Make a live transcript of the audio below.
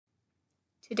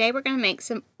Today we're going to make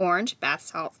some orange bath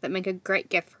salts that make a great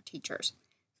gift for teachers.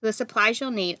 So the supplies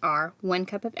you'll need are 1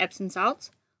 cup of Epsom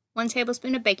salts, 1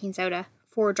 tablespoon of baking soda,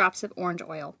 4 drops of orange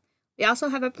oil. We also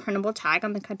have a printable tag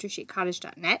on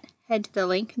thecountrysheetcottage.net. Head to the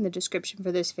link in the description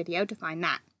for this video to find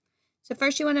that. So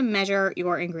first you want to measure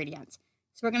your ingredients.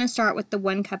 So we're going to start with the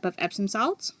 1 cup of Epsom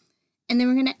salts, and then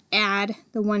we're going to add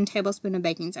the 1 tablespoon of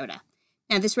baking soda.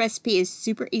 Now this recipe is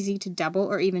super easy to double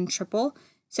or even triple,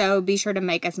 so be sure to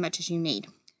make as much as you need.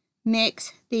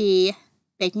 Mix the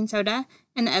baking soda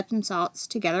and the Epsom salts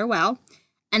together well,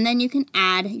 and then you can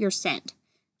add your scent.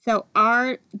 So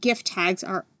our gift tags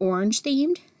are orange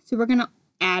themed, so we're going to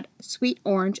add sweet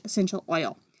orange essential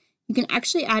oil. You can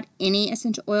actually add any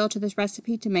essential oil to this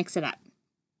recipe to mix it up.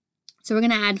 So we're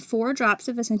going to add 4 drops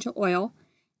of essential oil,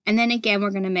 and then again we're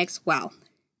going to mix well.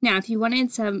 Now if you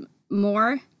wanted some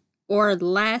more or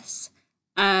less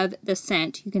of the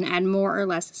scent, you can add more or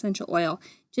less essential oil,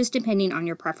 just depending on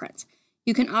your preference.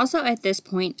 You can also at this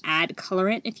point add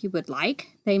colorant if you would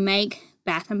like. They make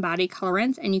Bath & Body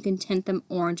colorants, and you can tint them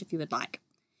orange if you would like.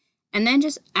 And then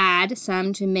just add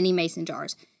some to mini mason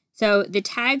jars. So the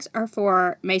tags are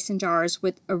for mason jars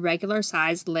with a regular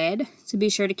size lid, so be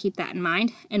sure to keep that in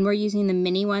mind. And we're using the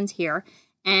mini ones here,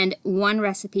 and one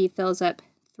recipe fills up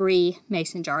 3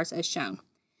 mason jars as shown.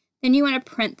 Then you want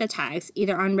to print the tags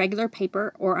either on regular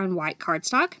paper or on white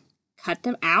cardstock, cut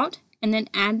them out, and then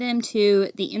add them to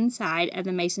the inside of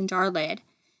the mason jar lid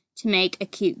to make a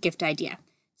cute gift idea.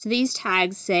 So these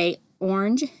tags say,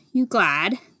 "Orange, you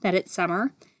glad that it's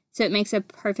summer," so it makes a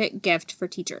perfect gift for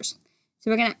teachers.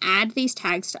 So we're going to add these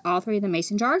tags to all 3 of the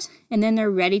mason jars, and then they're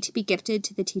ready to be gifted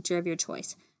to the teacher of your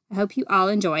choice. I hope you all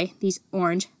enjoy these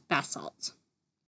orange bath salts.